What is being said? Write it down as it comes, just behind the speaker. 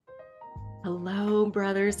Hello,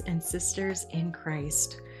 brothers and sisters in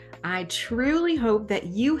Christ. I truly hope that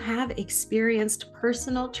you have experienced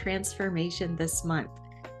personal transformation this month.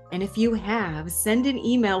 And if you have, send an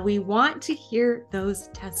email. We want to hear those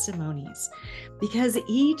testimonies because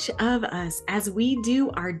each of us, as we do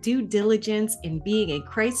our due diligence in being a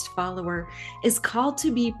Christ follower, is called to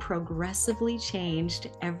be progressively changed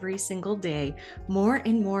every single day, more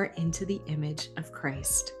and more into the image of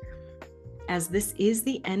Christ. As this is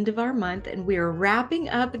the end of our month and we are wrapping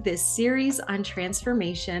up this series on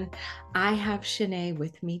transformation, I have Shanae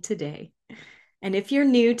with me today. And if you're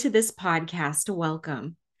new to this podcast,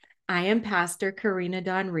 welcome. I am Pastor Karina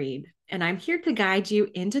Dawn Reed, and I'm here to guide you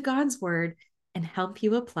into God's Word and help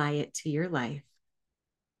you apply it to your life.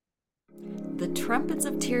 The Trumpets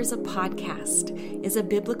of Tears podcast is a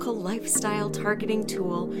biblical lifestyle targeting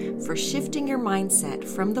tool for shifting your mindset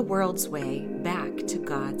from the world's way back to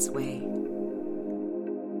God's way.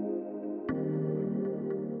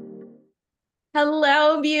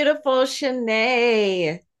 Hello, beautiful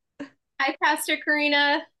Shanae. Hi, Pastor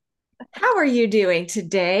Karina. How are you doing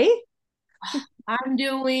today? I'm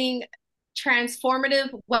doing transformative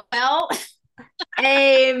well.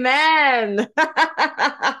 Amen.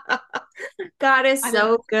 God is I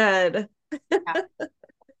so good. yeah,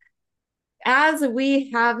 As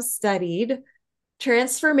we have studied,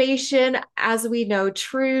 transformation, as we know,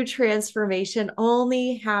 true transformation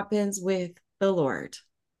only happens with the Lord.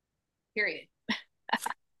 period.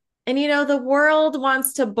 And the world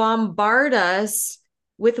wants to bombard us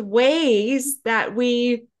with ways that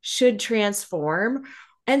we should transform.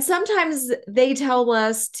 And sometimes they tell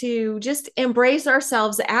us to just embrace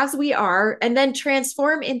ourselves as we are and then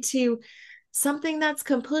transform into something that's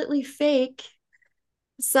completely fake,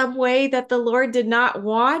 some way that the Lord did not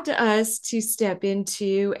want us to step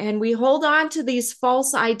into. And we hold on to these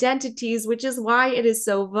false identities, which is why it is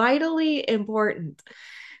so vitally important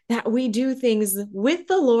that we do things with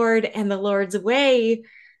the Lord and the Lord's way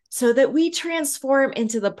so that we transform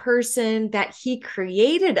into the person that He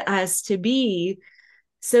created us to be,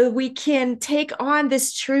 so we can take on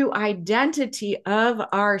this true identity of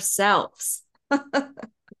ourselves.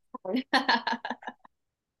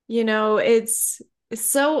 It's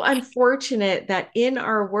so unfortunate that in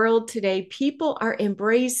our world today, people are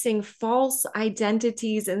embracing false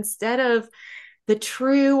identities instead of the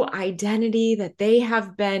true identity that they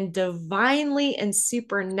have been divinely and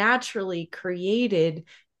supernaturally created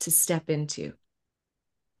to step into.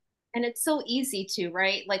 And it's so easy to,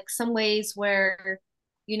 right? Like some ways where,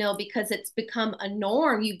 because it's become a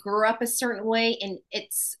norm, you grew up a certain way and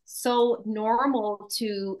it's so normal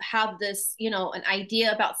to have this, an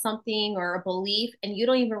idea about something or a belief, and you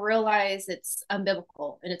don't even realize it's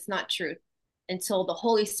unbiblical and it's not true until the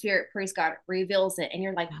Holy Spirit, praise God, reveals it. And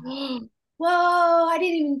you're like, whoa, I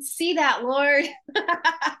didn't even see that, Lord.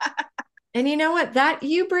 And you know what? That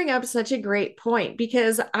you bring up such a great point,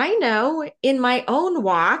 because I know in my own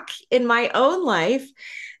walk, in my own life,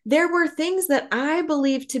 there were things that I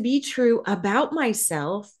believed to be true about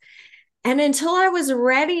myself. And until I was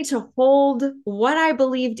ready to hold what I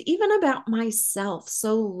believed, even about myself,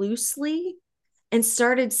 so loosely, and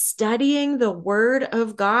started studying the Word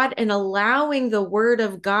of God and allowing the Word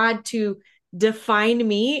of God to define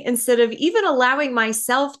me instead of even allowing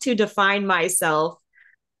myself to define myself.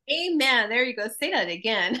 Amen. There you go. Say that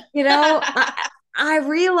again. You know, I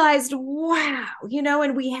realized, wow,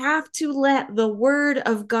 and we have to let the Word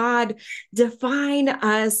of God define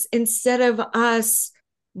us instead of us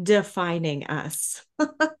defining us.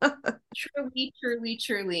 Truly, truly,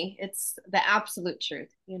 truly. It's the absolute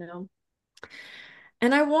truth.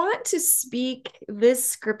 And I want to speak this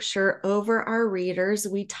scripture over our readers.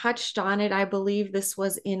 We touched on it. I believe this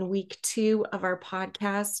was in week 2 of our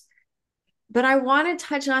podcast. But I want to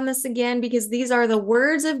touch on this again because these are the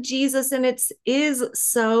words of Jesus and it is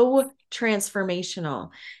so transformational.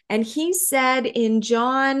 And he said in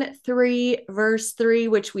John 3, verse 3,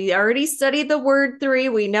 which we already studied the word 3,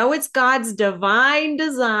 we know it's God's divine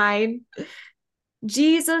design.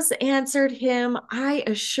 Jesus answered him, I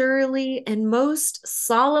assuredly and most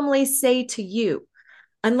solemnly say to you,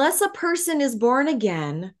 unless a person is born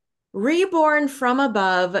again, reborn from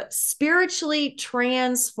above, spiritually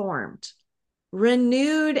transformed,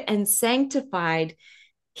 renewed, and sanctified,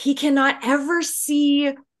 he cannot ever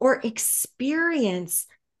see or experience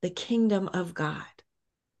the kingdom of God.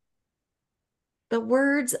 The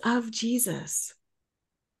words of Jesus.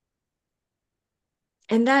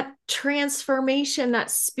 And that transformation,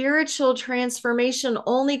 that spiritual transformation,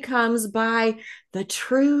 only comes by the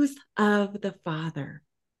truth of the Father.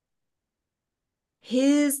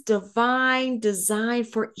 his divine design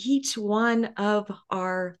for each one of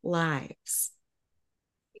our lives.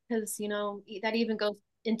 Because, that even goes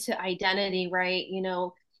into identity, right?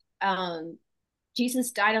 Um,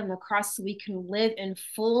 Jesus died on the cross so we can live in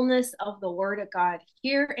fullness of the word of God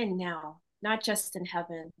here and now, not just in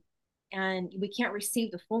heaven. And we can't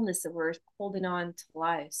receive the fullness if we're holding on to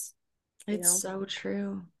lies, you It's know? so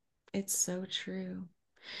true. It's so true.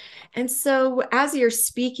 And so, as you're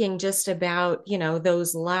speaking just about,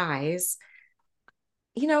 those lies,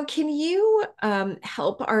 can you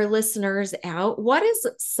help our listeners out? What is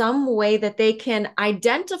some way that they can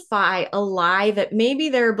identify a lie that maybe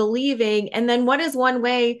they're believing? And then what is one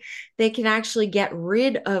way they can actually get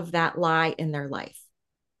rid of that lie in their life?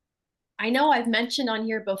 I know I've mentioned on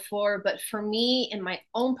here before, but for me, in my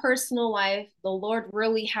own personal life, the Lord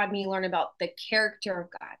really had me learn about the character of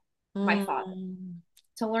God, my Father, Mm.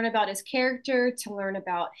 to learn about his character, to learn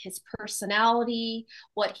about his personality,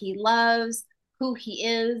 what he loves, who he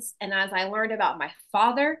is. And as I learned about my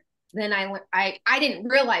Father, then I didn't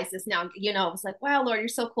realize this now, I was like, wow, Lord, you're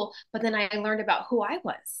so cool. But then I learned about who I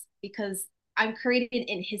was because I'm created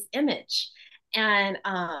in his image. And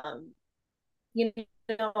you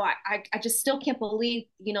I just still can't believe,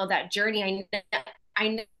 that journey.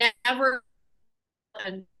 I never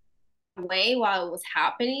way while it was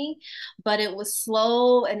happening, but it was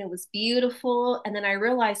slow and it was beautiful. And then I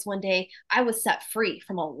realized one day I was set free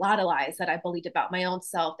from a lot of lies that I believed about my own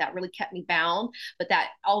self that really kept me bound. But that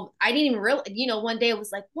all I didn't even realize, one day it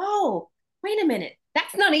was like, whoa, wait a minute.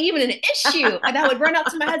 That's not even an issue. And I would run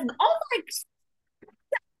out to my husband, oh my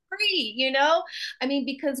free. I mean,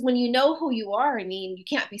 because when you know who you are, I mean, you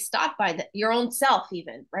can't be stopped by your own self,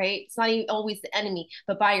 even, right? It's not even always the enemy,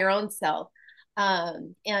 but by your own self.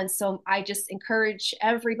 And so I just encourage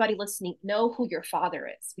everybody listening, know who your father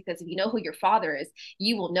is, because if you know who your father is,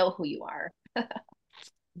 you will know who you are.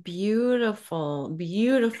 Beautiful,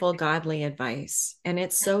 beautiful godly advice. And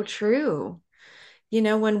it's so true.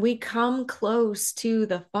 When we come close to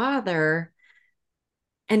the Father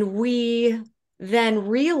and we then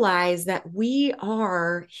realize that we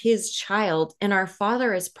are his child and our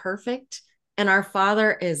Father is perfect and our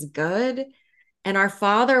Father is good and our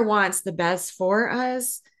Father wants the best for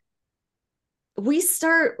us, we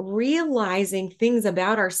start realizing things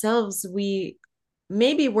about ourselves we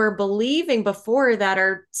maybe were believing before that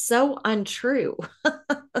are so untrue.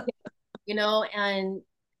 And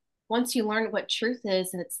once you learn what truth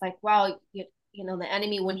is, and it's like, wow, the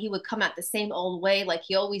enemy, when he would come at the same old way, like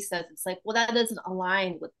he always says, it's like, well, that doesn't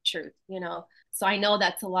align with truth. So I know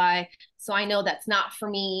that's a lie. So I know that's not for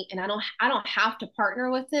me. And I don't have to partner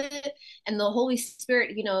with it. And the Holy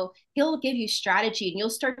Spirit, he'll give you strategy and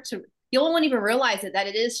you won't even realize it, that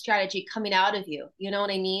it is strategy coming out of you. You know what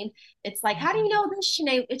I mean? It's like, how do you know this,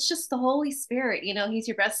 Sinead? It's just the Holy Spirit. He's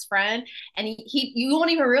your best friend, and you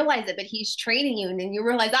won't even realize it, but he's training you, and then you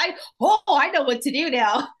realize, I know what to do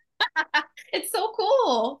now. It's so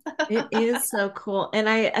cool. It is so cool. And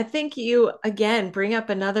I think you, again, bring up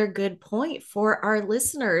another good point for our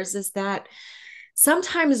listeners is that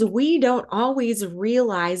sometimes we don't always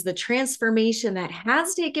realize the transformation that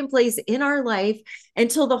has taken place in our life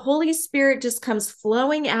until the Holy Spirit just comes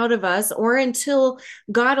flowing out of us, or until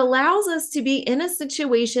God allows us to be in a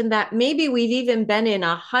situation that maybe we've even been in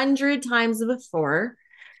 100 times before.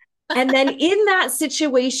 And then in that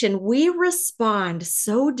situation, we respond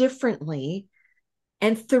so differently.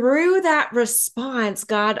 And through that response,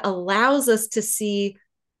 God allows us to see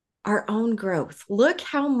our own growth. Look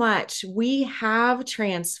how much we have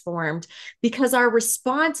transformed because our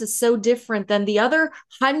response is so different than the other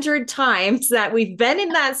 100 times that we've been in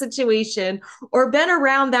that situation or been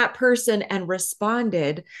around that person and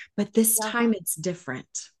responded. But this Yeah. time it's different.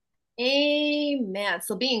 Amen.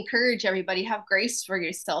 So be encouraged, everybody. Have grace for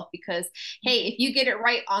yourself, because hey, if you get it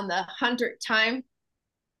right on the 100th time,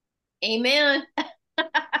 amen.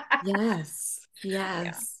 Yes. Yeah.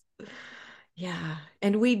 Yes. Yeah.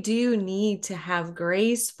 And we do need to have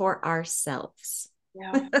grace for ourselves.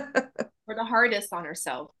 Yeah. We're the hardest on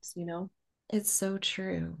ourselves. It's so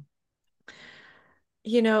true.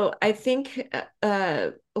 I think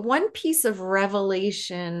one piece of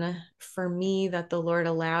revelation for me that the Lord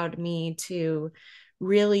allowed me to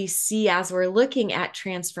really see as we're looking at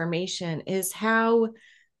transformation is how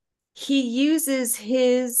he uses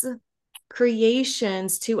his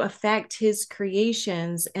creations to affect his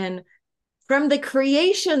creations. And from the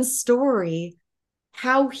creation story,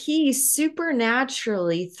 how he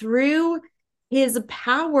supernaturally, through his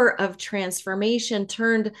power of transformation,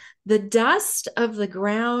 turned the dust of the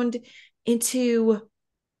ground into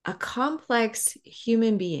a complex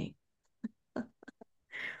human being.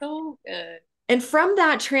 So good. And from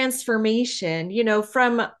that transformation,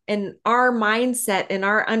 from our mindset and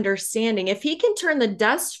our understanding, if he can turn the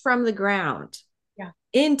dust from the ground Yeah.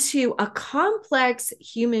 into a complex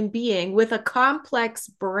human being with a complex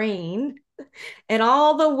brain and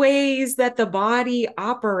all the ways that the body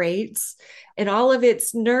operates and all of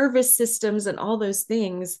its nervous systems and all those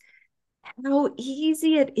things, how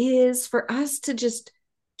easy it is for us to just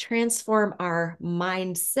transform our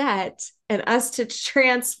mindset and us to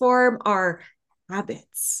transform our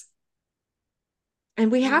habits.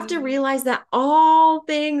 And we have to realize that all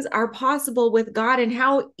things are possible with God and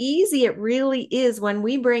how easy it really is when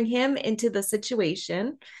we bring Him into the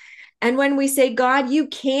situation. And when we say, God, you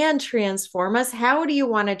can transform us. How do you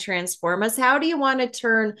want to transform us? How do you want to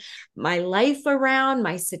turn my life around,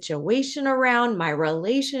 my situation around, my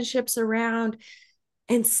relationships around?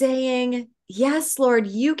 And saying, yes, Lord,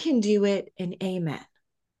 you can do it. And amen.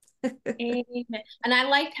 Amen. And I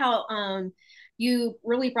liked how you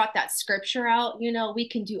really brought that scripture out. You know, we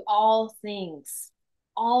can do all things,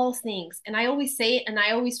 all things. And I always say it, and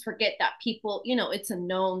I always forget that people, you know, it's a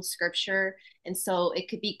known scripture. And so it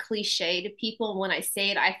could be cliche to people. When I say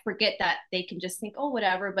it, I forget that they can just think, oh,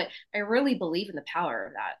 whatever. But I really believe in the power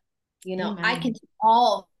of that. You know, I can Amen. do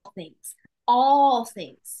all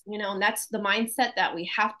things, you know, and that's the mindset that we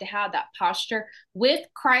have to have, that posture. With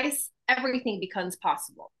Christ, everything becomes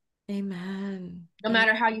possible. Amen. No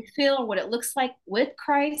matter how you feel or what it looks like, with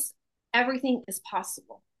Christ, everything is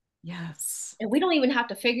possible. Yes. And we don't even have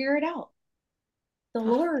to figure it out. The Oh,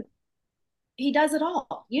 Lord, He does it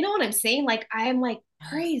all. You know what I'm saying? Like, I am like,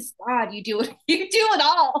 praise God, you do it, you do it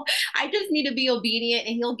all. I just need to be obedient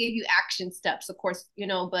and He'll give you action steps, of course, you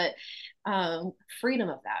know, but freedom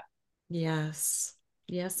of that. yes.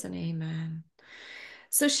 Yes, and amen.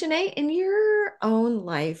 So, Shanae, in your own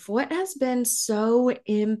life, what has been so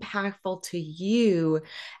impactful to you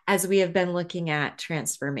as we have been looking at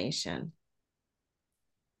transformation?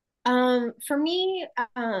 For me,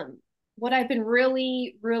 what I've been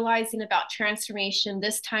really realizing about transformation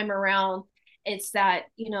this time around is that,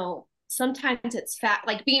 you know, sometimes it's fast,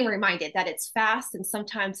 like being reminded that it's fast and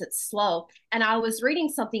sometimes it's slow. And I was reading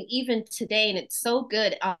something even today, and it's so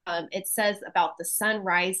good. It says about the sun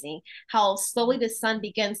rising, how slowly the sun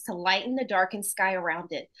begins to lighten the darkened sky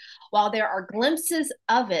around it. While there are glimpses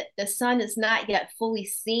of it, the sun is not yet fully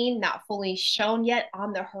seen, not fully shown yet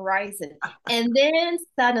on the horizon. And then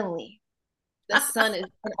suddenly the sun is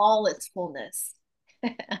in all its fullness.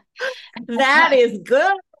 That is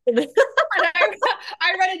good.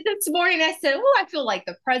 I read it this morning. I said, oh, I feel like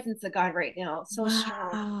the presence of God right now. So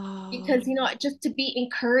strong. Wow. Because, you know, just to be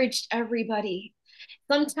encouraged, everybody.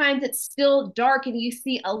 Sometimes it's still dark and you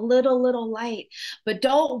see a little light, but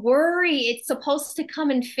don't worry. It's supposed to come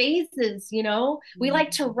in phases, you know? We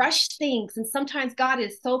like to rush things, and sometimes God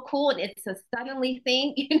is so cool and it's a suddenly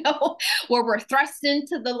thing, you know, where we're thrust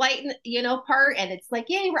into the light, you know, part, and it's like,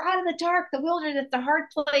 yay, we're out of the dark, the wilderness, the hard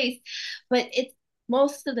place. But it's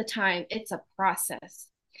most of the time it's a process.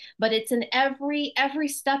 But it's in every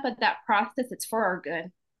step of that process, it's for our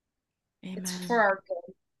good. It's for Amen. our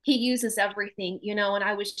good. He uses everything, you know. And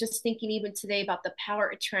I was just thinking even today about the power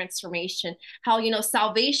of transformation, how, you know,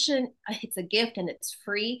 salvation, it's a gift and it's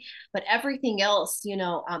free, but everything else, you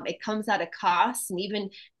know, it comes at a cost. And even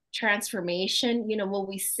transformation, you know, will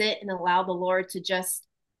we sit and allow the Lord to just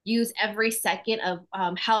use every second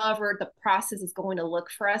of however the process is going to look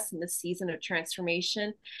for us in the season of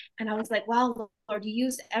transformation? And I was like, wow, Lord, you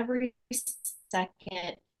use every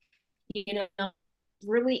second, you know,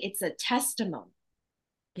 really it's a testimony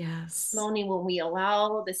Yes. when we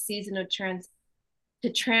allow the season of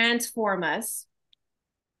to transform us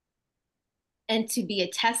and to be a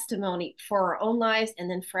testimony for our own lives and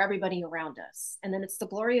then for everybody around us. And then it's the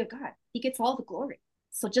glory of God. He gets all the glory.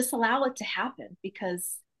 So just allow it to happen,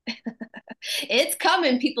 because it's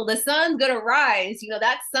coming, people. The sun's gonna rise. You know,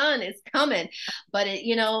 that sun is coming. But it,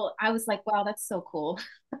 you know, I was like, wow, that's so cool.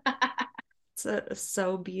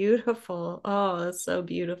 So beautiful. Oh, it's so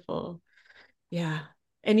beautiful. Yeah.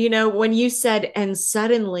 And when you said, and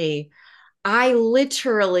suddenly, I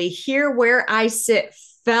literally here where I sit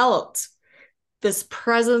felt this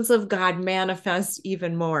presence of God manifest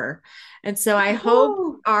even more. And so I hope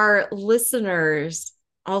Woo! our listeners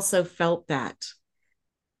also felt that.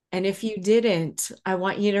 And if you didn't, I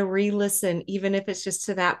want you to re listen, even if it's just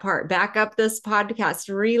to that part. Back up this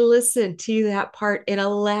podcast, re listen to that part, and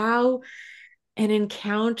allow an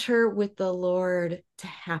encounter with the Lord to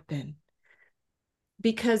happen.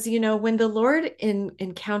 Because, when the Lord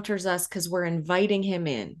encounters us, because we're inviting Him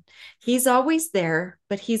in, He's always there,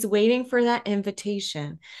 but He's waiting for that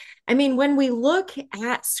invitation. I mean, when we look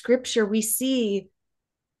at scripture, we see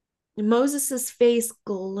Moses's face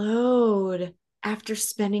glowed after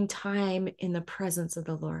spending time in the presence of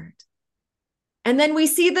the Lord. And then we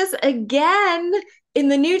see this again in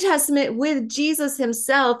the New Testament with Jesus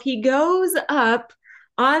himself. He goes up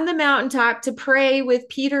on the mountaintop to pray with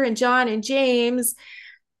Peter and John and James.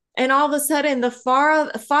 And all of a sudden, the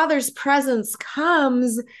Father's presence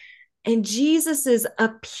comes, and Jesus's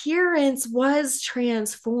appearance was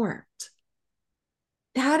transformed.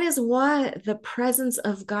 That is what the presence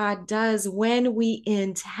of God does when we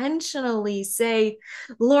intentionally say,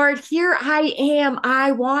 Lord, here I am.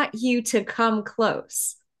 I want you to come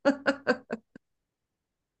close.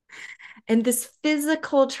 And this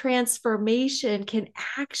physical transformation can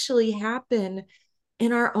actually happen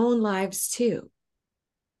in our own lives too.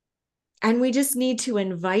 And we just need to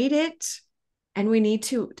invite it, and we need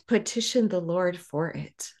to petition the Lord for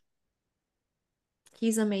it.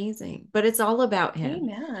 He's amazing, but it's all about him.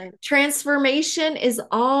 Amen. Transformation is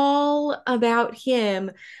all about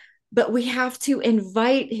him, but we have to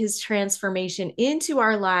invite his transformation into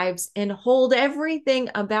our lives and hold everything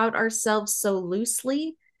about ourselves so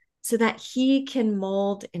loosely so that he can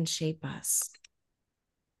mold and shape us.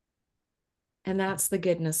 And that's the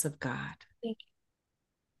goodness of God. Thank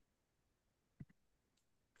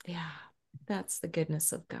you. Yeah, that's the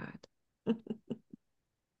goodness of God.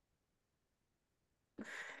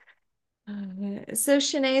 So,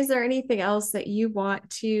 Shanae, is there anything else that you want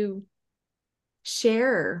to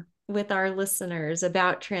share with our listeners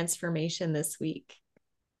about transformation this week?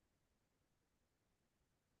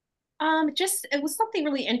 Just it was something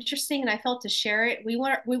really interesting, and I felt to share it. We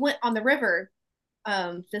went on the river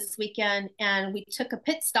this weekend, and we took a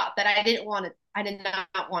pit stop that I did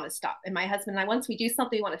not want to stop. And my husband and I, once we do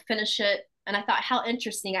something, we want to finish it. And I thought, how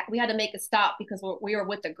interesting. We had to make a stop because we were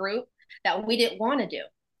with a group that we didn't want to do.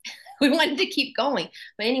 We wanted to keep going.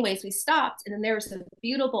 But anyways, we stopped, and then there was a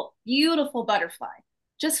beautiful, beautiful butterfly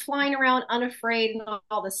just flying around unafraid and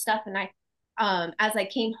all this stuff. And as I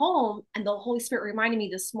came home, and the Holy Spirit reminded me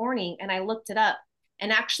this morning, and I looked it up,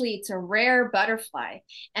 and actually it's a rare butterfly,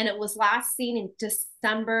 and it was last seen in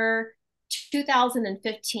December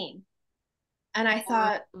 2015. And I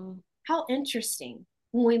thought, how interesting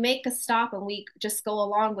when we make a stop and we just go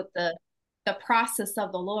along with the process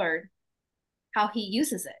of the Lord, how he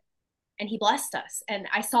uses it. And he blessed us. And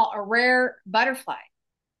I saw a rare butterfly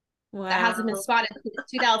that hasn't been spotted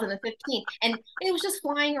since 2015. And it was just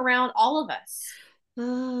flying around all of us.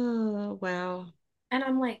 Oh, wow. And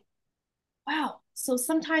I'm like, wow. So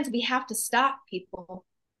sometimes we have to stop, people,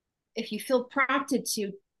 if you feel prompted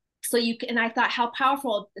to. So you can, and I thought how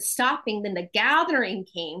powerful the stopping, then the gathering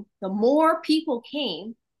came, the more people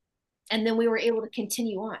came, and then we were able to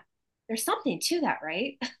continue on. There's something to that,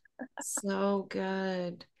 right? So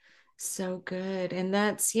good. So good. And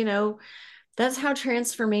that's, that's how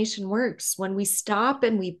transformation works, when we stop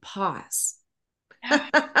and we pause.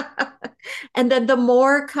 And then the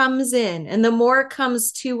more comes in and the more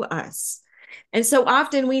comes to us. And so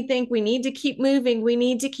often we think we need to keep moving, we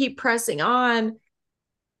need to keep pressing on.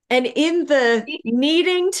 And in the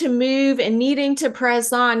needing to move and needing to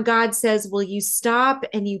press on, God says, will you stop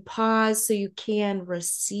and you pause so you can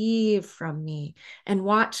receive from me and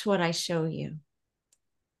watch what I show you?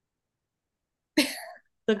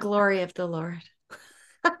 The glory of the Lord.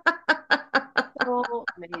 So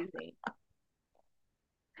amazing.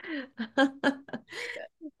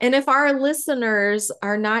 And if our listeners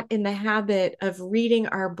are not in the habit of reading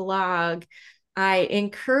our blog, I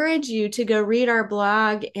encourage you to go read our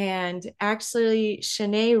blog. And actually,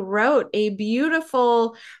 Shanae wrote a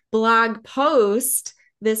beautiful blog post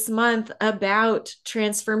this month about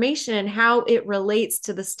transformation and how it relates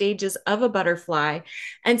to the stages of a butterfly.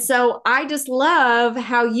 And so I just love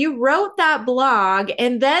how you wrote that blog,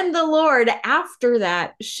 and then the Lord after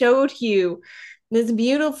that showed you this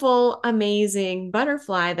beautiful, amazing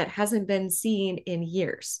butterfly that hasn't been seen in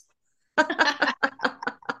years. And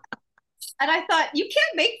I thought, you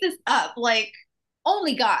can't make this up. Like,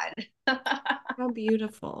 only God. How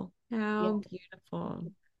beautiful. How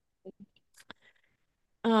beautiful.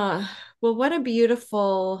 Well, what a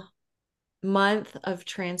beautiful month of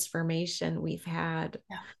transformation we've had.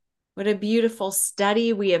 Yeah. What a beautiful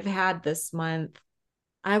study we have had this month.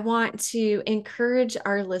 I want to encourage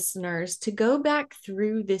our listeners to go back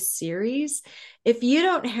through this series. If you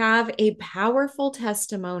don't have a powerful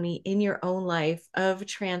testimony in your own life of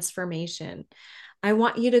transformation, I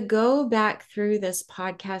want you to go back through this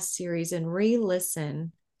podcast series and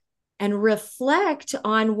re-listen and reflect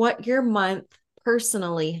on what your month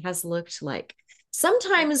personally has looked like.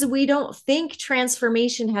 Sometimes we don't think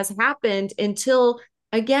transformation has happened until,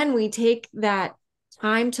 again, we take that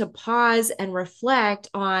time to pause and reflect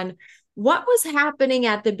on what was happening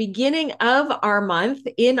at the beginning of our month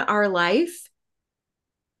in our life.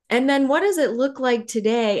 And then what does it look like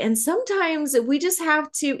today? And sometimes we just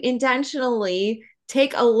have to intentionally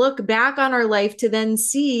take a look back on our life to then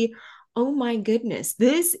see, oh my goodness,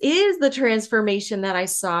 this is the transformation that I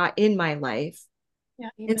saw in my life. Yeah,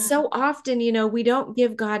 And amen. so often, we don't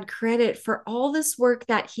give God credit for all this work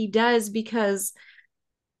that he does because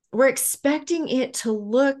we're expecting it to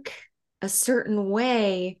look a certain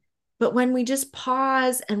way. But when we just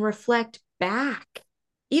pause and reflect back,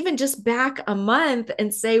 even just back a month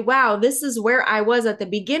and say, wow, this is where I was at the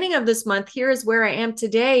beginning of this month. Here is where I am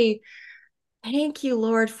today. Thank you,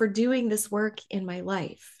 Lord, for doing this work in my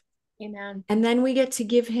life. Amen. And then we get to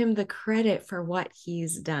give him the credit for what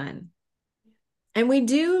he's done. And we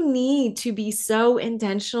do need to be so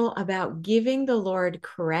intentional about giving the Lord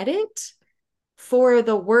credit for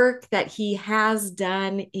the work that he has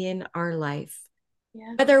done in our life.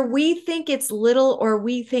 Yeah. Whether we think it's little or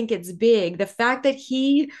we think it's big, the fact that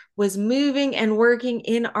he was moving and working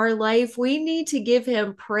in our life, we need to give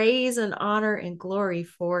him praise and honor and glory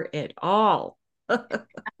for it all.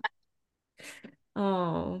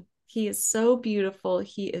 Oh, he is so beautiful.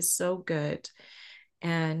 He is so good.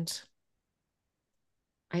 And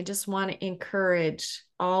I just want to encourage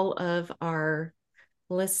all of our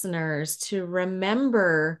listeners to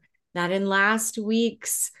remember that in last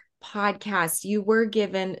week's podcast, you were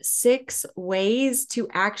given 6 ways to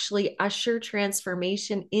actually usher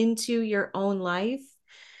transformation into your own life.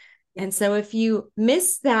 And so if you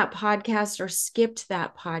missed that podcast or skipped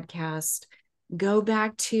that podcast, go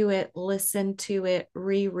back to it, listen to it,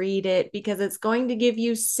 reread it, because it's going to give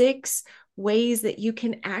you 6 ways that you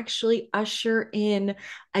can actually usher in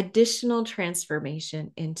additional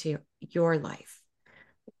transformation into your life.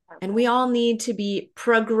 And we all need to be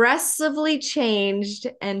progressively changed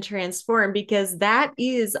and transformed because that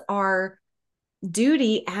is our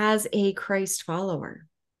duty as a Christ follower,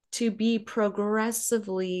 to be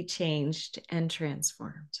progressively changed and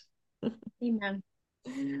transformed. Amen.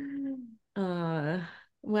 Uh,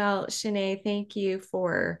 well, Shanae, thank you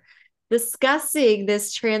for discussing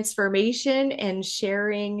this transformation and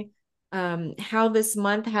sharing how this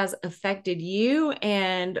month has affected you.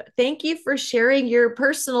 And thank you for sharing your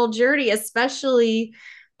personal journey, especially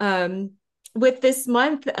with this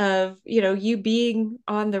month of, you being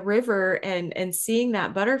on the river and seeing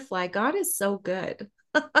that butterfly. God is so good.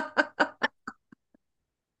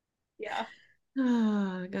 Yeah.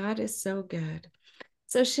 Oh, God is so good.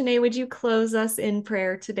 So, Shanae, would you close us in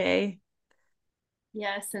prayer today?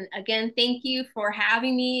 Yes. And again, thank you for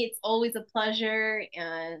having me. It's always a pleasure,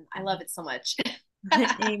 and I love it so much.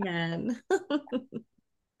 Amen.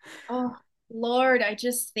 Oh, Lord, I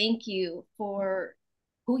just thank you for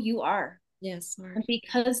who you are. Yes, And Lord.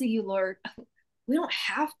 because of you, Lord, we don't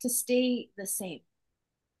have to stay the same.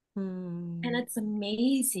 And Hmm. it's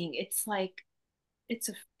amazing. It's like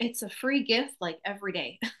it's a free gift like every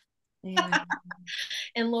day. Amen.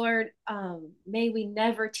 And Lord, may we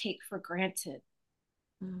never take for granted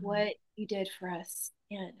Hmm. what you did for us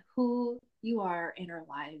and who you are in our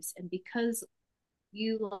lives. And because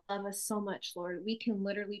you love us so much, Lord, we can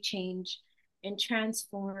literally change and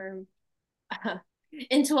transform uh,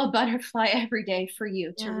 into a butterfly every day for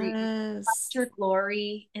you to reflect Yes. your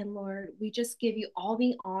glory. And Lord, we just give you all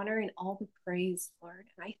the honor and all the praise, Lord.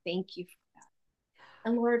 And I thank you for that.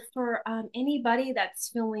 And Lord, for anybody that's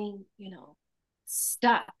feeling,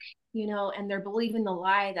 stuck, and they're believing the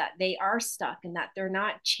lie that they are stuck and that they're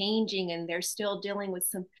not changing and they're still dealing with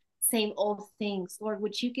some same old things, Lord,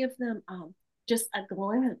 would you give them just a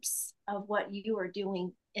glimpse of what you are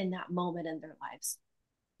doing in that moment in their lives?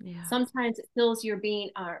 Yeah. Sometimes it feels you're being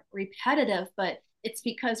repetitive, but it's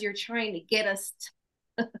because you're trying to get us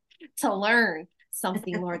to learn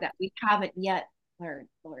something, Lord, that we haven't yet learned,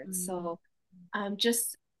 Lord. Mm. So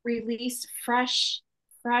just release fresh,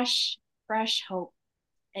 fresh hope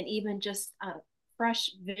and even just a fresh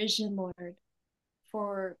vision, Lord,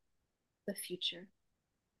 for the future.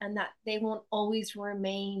 And that they won't always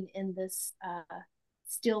remain in this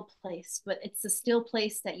still place, but it's the still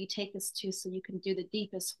place that you take us to so you can do the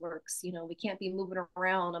deepest works. We can't be moving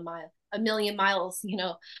around a million miles,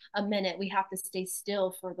 a minute. We have to stay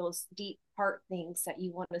still for those deep heart things that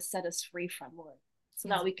you want to set us free from, Lord, so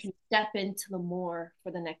Yes. that we can step into the more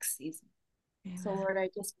for the next season. So, Amen. Lord, I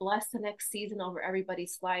just bless the next season over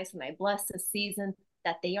everybody's lives, and I bless the season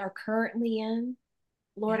that they are currently in.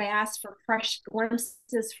 Lord, I ask for fresh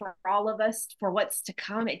glimpses for all of us for what's to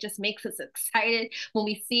come. It just makes us excited when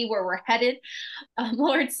we see where we're headed.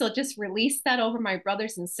 Lord, so just release that over my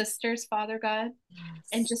brothers and sisters, Father God,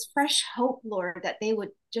 and Yes. just fresh hope, Lord, that they would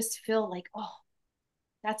just feel like, oh,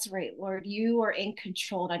 that's right, Lord, you are in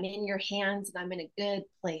control. I'm in your hands and I'm in a good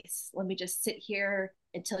place. Let me just sit here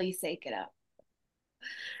until you say get up.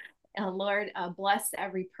 Lord, bless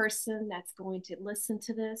every person that's going to listen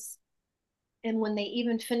to this. And when they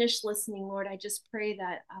even finish listening, Lord, I just pray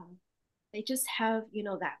that they just have,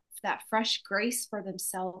 that fresh grace for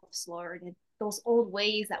themselves, Lord, and those old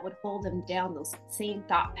ways that would hold them down, those same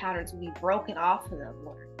thought patterns will be broken off of them,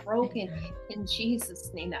 Lord, broken in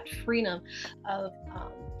Jesus' name. That freedom of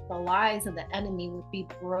the lies of the enemy would be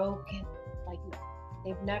broken like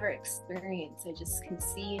they've never experienced. I just can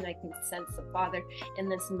see and I can sense the Father in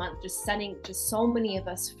this month just setting just so many of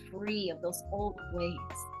us free of those old ways.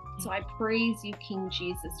 So I praise you, King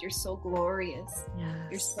Jesus. You're so glorious. Yes.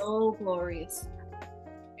 You're so glorious.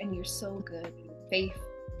 And you're so good. You're faithful.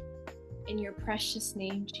 In your precious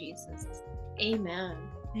name, Jesus. Amen.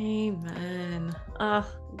 Amen. Oh,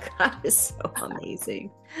 God is so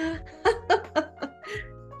amazing.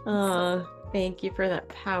 Oh, thank you for that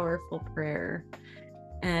powerful prayer.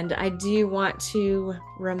 And I do want to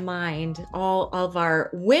remind all of our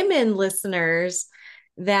women listeners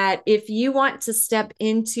that if you want to step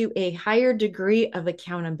into a higher degree of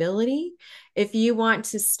accountability, if you want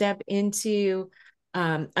to step into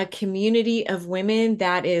a community of women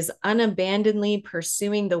that is unabandonedly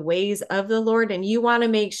pursuing the ways of the Lord, and you want to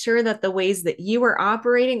make sure that the ways that you are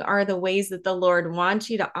operating are the ways that the Lord wants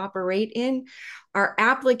you to operate in, our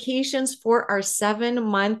applications for our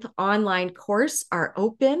 7-month online course are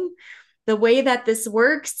open. The way that this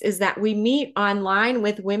works is that we meet online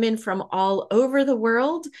with women from all over the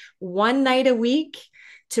world, one night a week,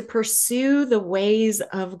 to pursue the ways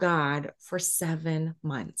of God for 7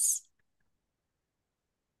 months.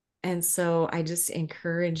 And so I just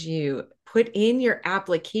encourage you, put in your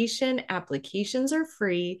application. Applications are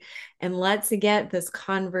free. And let's get this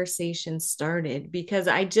conversation started, because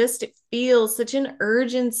I just feel such an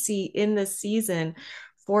urgency in this season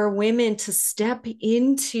for women to step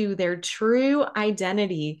into their true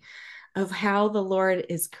identity of how the Lord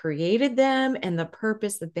has created them and the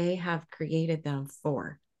purpose that they have created them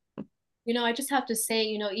for. I just have to say,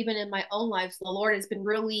 even in my own life, the Lord has been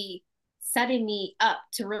really setting me up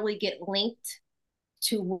to really get linked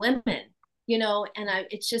to women, and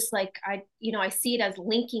it's just like, I see it as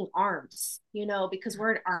linking arms, because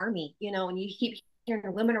we're an army, and you keep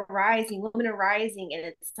hearing women are rising, and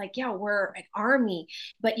it's like, yeah, we're an army,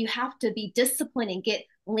 but you have to be disciplined and get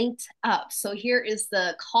linked up. So here is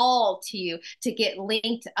the call to you to get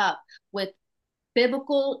linked up with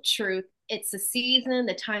biblical truth. It's the season,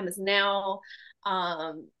 the time is now,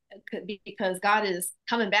 because God is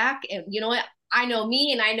coming back. And you know what? I know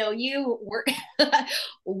me and I know you,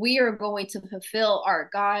 we are going to fulfill our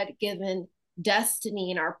God-given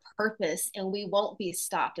destiny and our purpose, and we won't be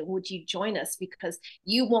stopped. And would you join us? Because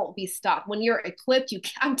you won't be stopped when you're equipped.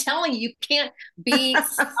 I'm telling you, you can't be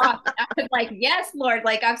stopped. I'm like, yes, Lord,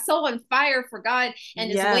 like I'm so on fire for God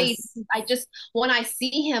and his ways. Yes. When I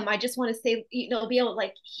see him, I just want to say, be able to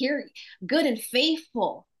like hear good and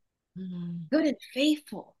faithful, good and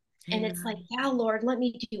faithful. And it's like, yeah, Lord, let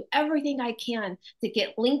me do everything I can to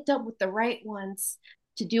get linked up with the right ones,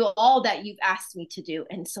 to do all that you've asked me to do.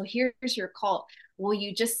 And so here's your call. Will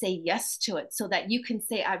you just say yes to it so that you can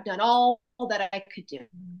say, I've done all that I could do?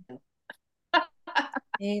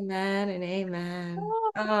 Amen and amen.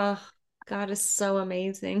 Oh, God is so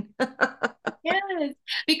amazing. Yes,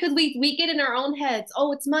 because we get in our own heads.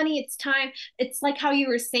 Oh, it's money, it's time. It's like how you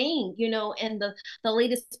were saying, in the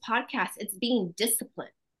latest podcast, it's being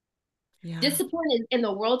disciplined. Yeah. Discipline in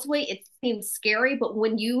the world's way, it seems scary, but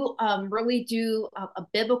when you really do a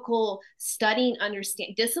biblical study and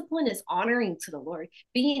understand, discipline is honoring to the Lord.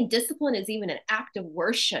 Being disciplined is even an act of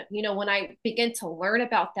worship. When I began to learn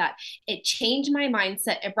about that, it changed my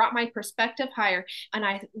mindset. It brought my perspective higher. And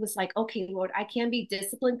I was like, okay, Lord, I can be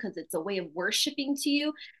disciplined because it's a way of worshiping to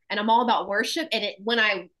you. And I'm all about worship. And when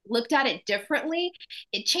I looked at it differently,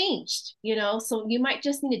 it changed, so you might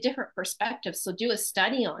just need a different perspective. So do a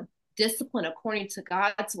study on discipline according to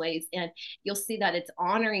God's ways, and you'll see that it's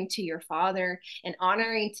honoring to your Father and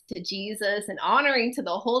honoring to Jesus and honoring to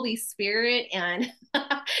the Holy Spirit, and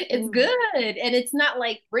it's good, and it's not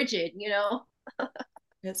like rigid.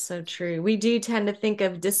 That's so true. We do tend to think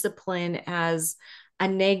of discipline as a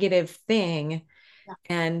negative thing. Yeah.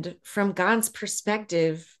 And from God's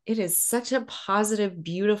perspective, it is such a positive,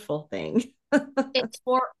 beautiful thing. It's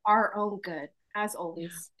for our own good. As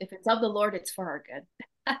always, if it's of the Lord, it's for our good.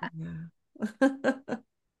 Yeah.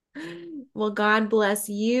 Well, God bless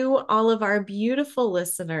you, all of our beautiful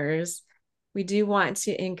listeners. We do want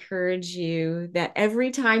to encourage you that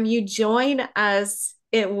every time you join us,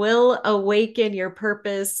 it will awaken your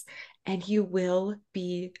purpose and you will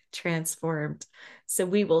be transformed. So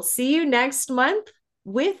we will see you next month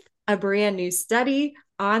with a brand new study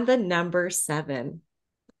on the number 7.